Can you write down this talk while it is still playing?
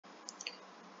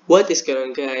What is going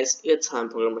on, guys? It's Han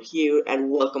Programmer here and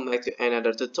welcome back to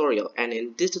another tutorial. And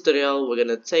in this tutorial we're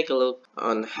gonna take a look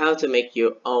on how to make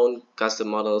your own custom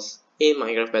models in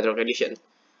Minecraft Bedrock Edition.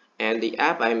 And the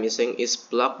app I'm using is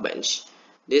Blockbench.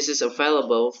 This is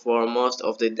available for most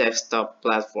of the desktop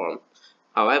platform.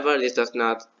 However, this is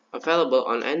not available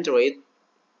on Android,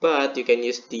 but you can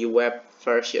use the web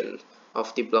version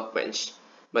of the Blockbench.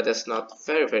 But that's not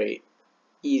very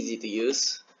easy to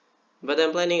use. But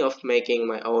I'm planning of making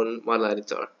my own model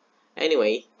editor.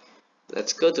 Anyway,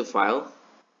 let's go to File.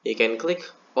 You can click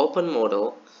Open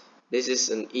Model. This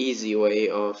is an easy way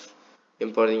of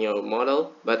importing your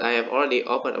model, but I have already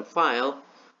opened a file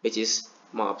which is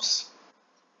mobs.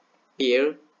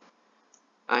 Here,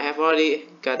 I have already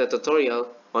got a tutorial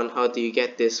on how do you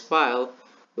get this file,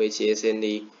 which is in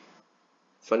the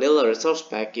vanilla resource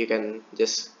pack. You can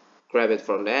just grab it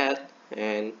from that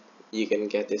and you can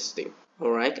get this thing.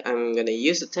 Alright, I'm gonna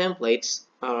use the templates.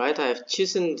 Alright, I have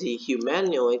chosen the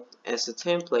humanoid as a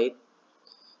template.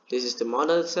 This is the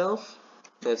model itself.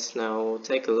 Let's now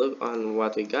take a look on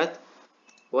what we got.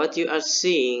 What you are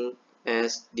seeing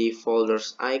as the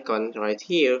folders icon right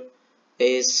here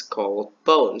is called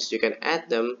bones. You can add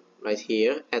them right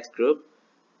here, add group,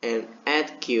 and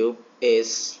add cube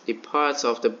is the parts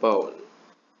of the bone.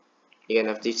 You can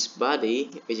have this body,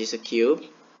 which is a cube,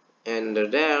 and under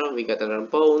there we got another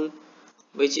bone,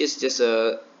 which is just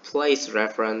a place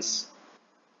reference,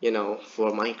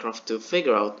 for Minecraft to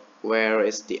figure out where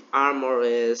is the armor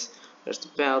is, where's the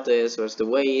belt is, where's the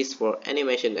waist for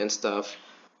animation and stuff.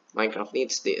 Minecraft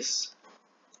needs this.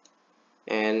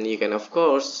 And you can of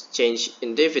course change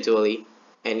individually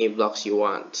any blocks you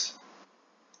want.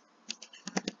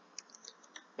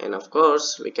 And of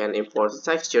course we can import the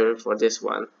texture for this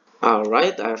one.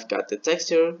 Alright, I've got the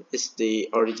texture. It's the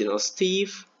original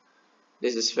Steve.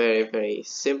 This is very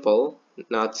simple,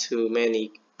 not too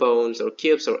many bones or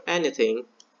cubes or anything,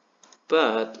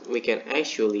 but we can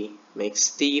actually make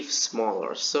Steve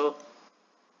smaller. So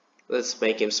let's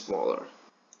make him smaller.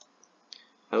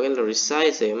 I'm going to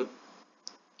resize him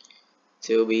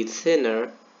to be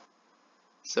thinner,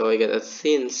 so I get a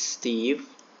thin Steve,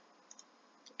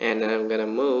 and then I'm gonna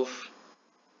move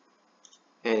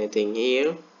anything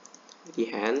here, the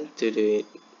hand to the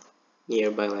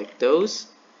nearby like those.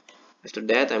 After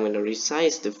that, I'm going to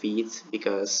resize the feet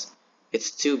because it's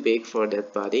too big for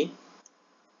that body.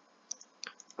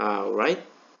 Alright,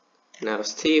 now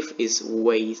Steve is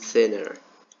way thinner.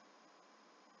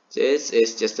 This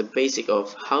is just the basic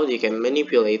of how you can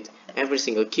manipulate every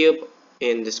single cube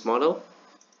in this model.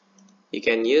 You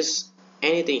can use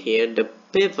anything here. The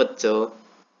pivot tool,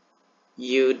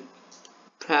 you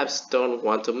perhaps don't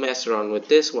want to mess around with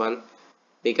this one,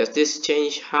 because this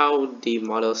changes how the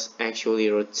models actually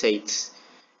rotates.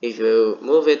 If you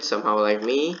move it somehow like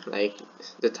me, like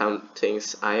the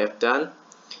things I have done,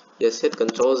 just hit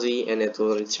Ctrl Z and it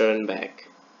will return back.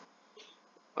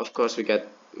 Of course we got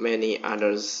many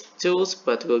other tools,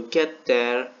 but we'll get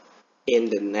there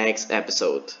in the next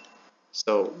episode.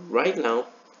 So right now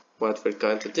what we're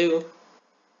going to do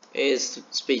is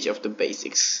speech of the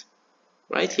basics.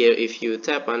 Right here, if you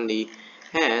tap on the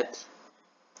head,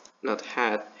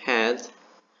 head,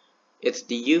 it's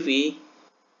the UV.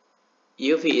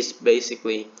 UV is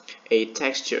basically a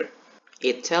texture.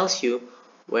 It tells you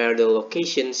where the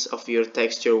locations of your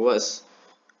texture was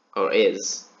or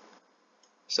is.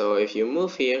 So if you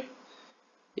move here,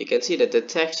 you can see that the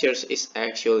textures is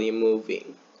actually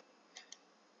moving.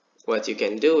 What you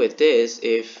can do with this,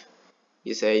 if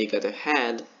you say you got a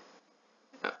head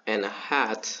and a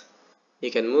hat, you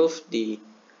can move the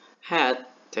hat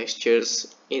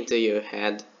textures into your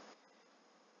head.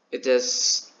 It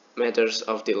just matters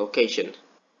of the location,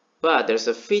 but there's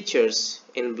a features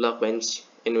in Blockbench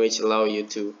in which allow you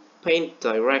to paint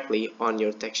directly on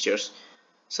your textures.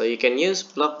 So you can use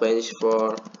Blockbench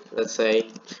for, let's say,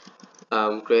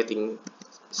 creating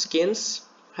skins.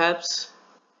 Perhaps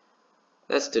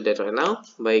let's do that right now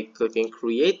by clicking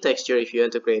create texture if you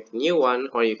want to create a new one,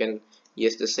 or you can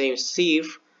use the same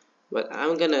sieve, but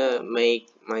I'm gonna make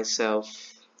myself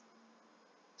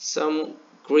some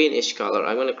greenish color.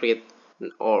 I'm gonna create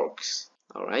an orcs.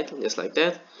 Alright, just like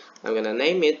that. I'm gonna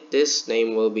name it. This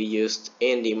name will be used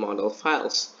in the model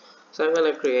files. So I'm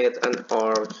gonna create an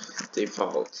orc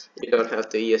default. You don't have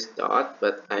to use dot,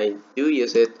 but I do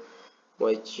use it.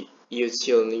 What you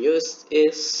should use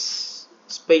is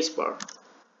spacebar.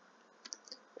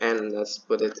 And let's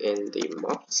put it in the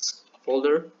mobs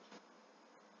folder.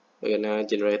 We're gonna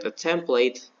generate a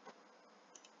template.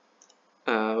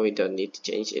 We don't need to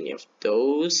change any of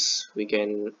those. We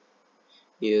can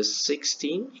use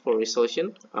 16 for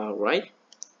resolution. Alright,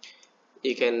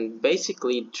 you can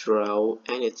basically draw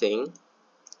anything.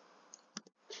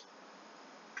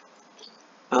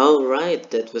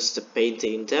 Alright, that was the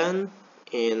painting done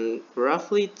in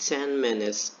roughly 10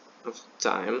 minutes of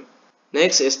time.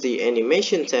 Next is the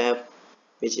animation tab,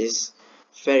 which is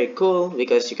very cool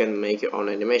because you can make your own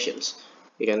animations.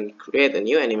 You can create a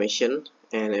new animation,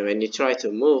 and when you try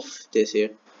to move this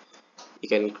here, you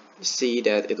can see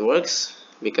that it works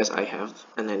because I have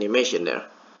an animation there.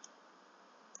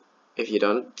 If you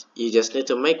don't, you just need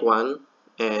to make one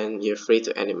and you're free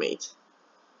to animate.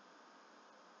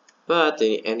 But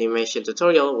the animation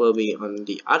tutorial will be on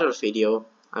the other video.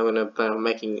 I'm gonna plan on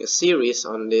making a series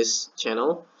on this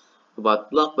channel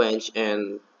about Blockbench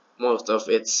and most of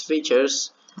its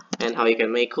features and how you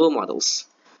can make cool models.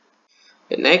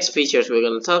 The next features we're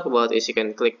gonna talk about is you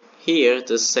can click here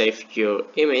to save your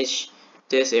image,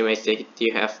 this image that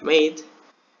you have made,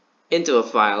 into a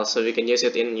file so you can use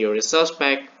it in your resource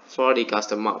pack for the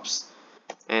custom mobs.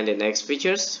 And the next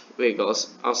features, we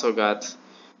also got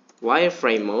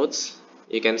wireframe modes.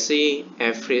 You can see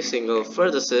every single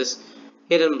vertices,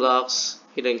 hidden blocks,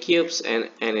 hidden cubes, and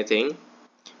anything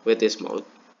with this mode.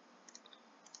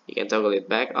 You can toggle it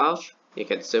back off, you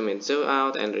can zoom in, zoom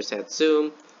out, and reset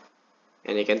zoom,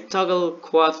 and you can toggle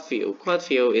quad view. Quad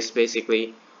view is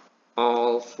basically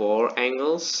all four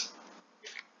angles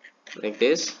like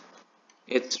this.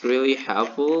 It's really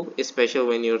helpful, especially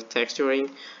when you're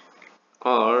texturing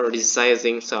or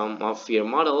resizing some of your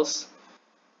models.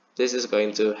 This is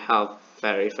going to help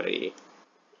very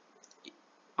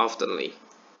oftenly.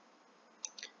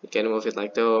 You can move it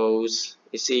like those.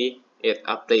 You see, it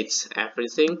updates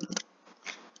everything.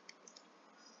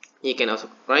 You can also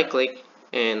right click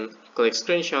and click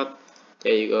screenshot.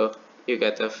 There you go. You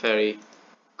get a very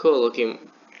cool looking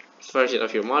version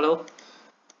of your model.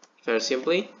 Very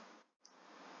simply.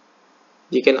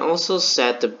 You can also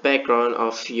set the background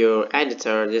of your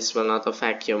editor. This will not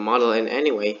affect your model in any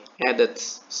way. Add it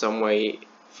some way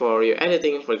for your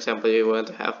editing. For example, you want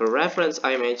to have a reference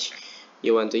image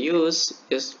you want to use,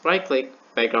 just right click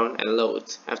background and load.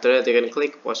 After that, you can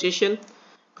click position,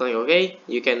 click OK.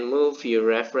 You can move your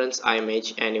reference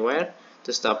image anywhere.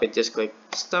 To stop it, just click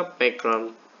stop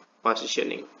background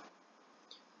positioning.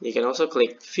 You can also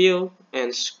click view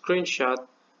and screenshot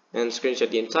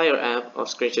the entire app, or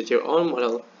screenshot your own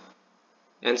model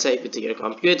and save it to your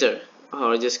computer,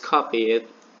 or just copy it.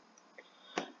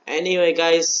 Anyway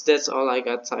guys, that's all I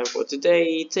got time for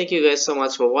today. Thank you guys so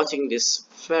much for watching this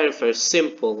very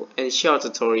simple and short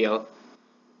tutorial,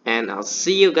 and I'll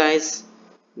see you guys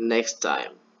next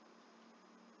time.